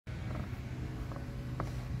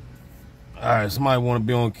Alright, somebody want to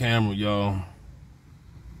be on camera, y'all.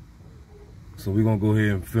 So we're going to go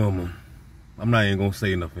ahead and film them. I'm not even going to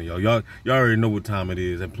say nothing, y'all. Y'all already know what time it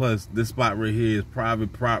is. And plus, this spot right here is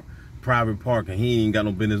private parking. He ain't got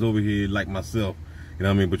no business over here like myself. You know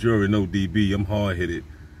what I mean? But you already know DB. I'm hard-headed. You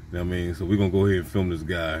know what I mean? So we're going to go ahead and film this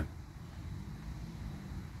guy.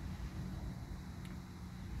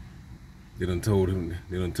 They done told him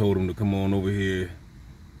to come on over here.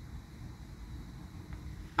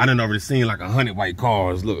 I done already seen like 100 white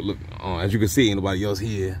cars. Look. As you can see, ain't nobody else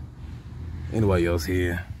here. Ain't nobody else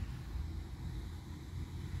here.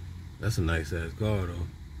 That's a nice ass car though.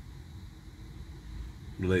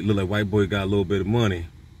 Look like white boy got a little bit of money.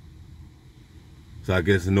 So I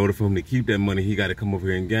guess in order for him to keep that money, he got to come over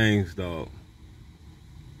here and gang stalk.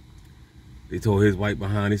 They told his white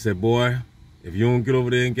behind. He said, "Boy, if you don't get over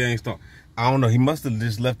there and gang stalk." I don't know. He must have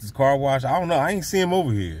just left his car wash. I don't know. I ain't see him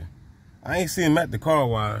over here. I ain't see him at the car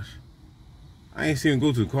wash. I ain't see him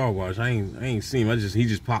go to the car wash. I ain't seen him. He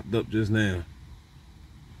just popped up just now.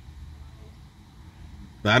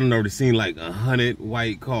 But I done already seen like 100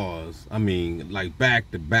 white cars. I mean, like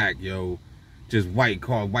back to back, yo. Just white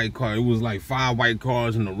car. It was like 5 white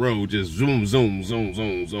cars in a row. Just zoom.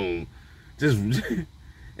 Just,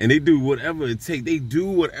 and they do whatever it takes. They do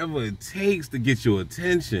whatever it takes to get your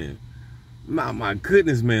attention. My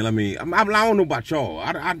goodness, man. I mean, I don't know about y'all.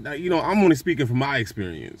 You know, I'm only speaking from my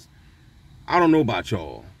experience. I don't know about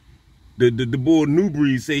y'all. The boy New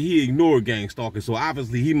Breed say he ignored gang stalking, so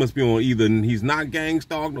obviously he must be on either he's not gang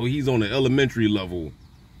stalked or he's on the elementary level.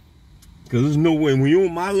 Because there's no way, when you're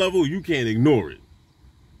on my level, you can't ignore it.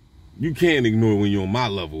 You can't ignore it when you're on my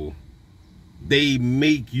level. They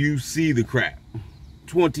make you see the crap.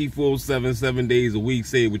 24/7, 7 days a week,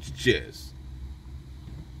 say it with your chest.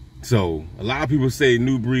 So, a lot of people say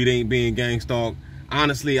New Breed ain't being gang stalked.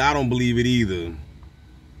 Honestly, I don't believe it either.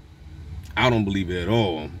 I don't believe it at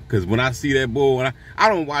all. Because when I see that boy, I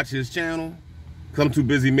don't watch his channel. Because I'm too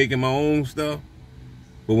busy making my own stuff.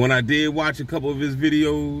 But when I did watch a couple of his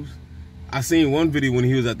videos, I seen one video when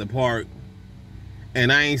he was at the park.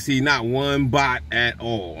 And I ain't see not one bot at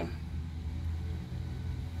all.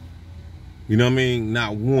 You know what I mean?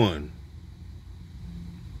 Not one.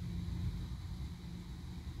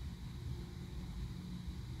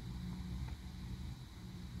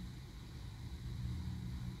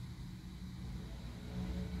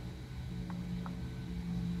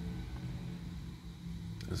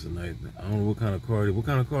 That's a nice. I don't know what kind of car. What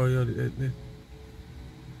kind of car y'all?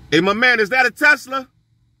 Hey, my man, is that a Tesla?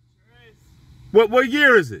 Sure is. What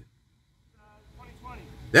year is it? 2020.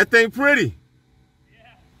 That thing pretty.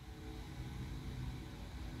 Yeah.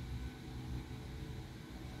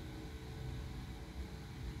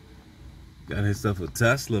 Got himself a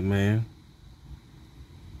Tesla, man.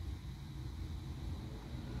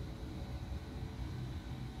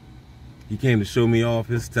 He came to show me off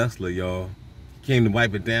his Tesla, y'all. Came to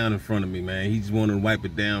wipe it down in front of me, man. He just wanted to wipe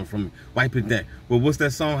it down from me. Wipe it down. Well, what's that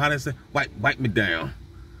song? How they say? Wipe me down.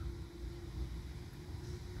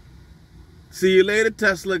 See you later,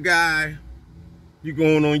 Tesla guy. You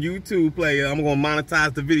going on YouTube, player. I'm going to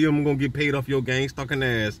monetize the video. I'm going to get paid off your gang stalking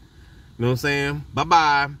ass. You know what I'm saying?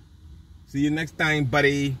 Bye-bye. See you next time,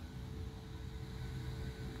 buddy.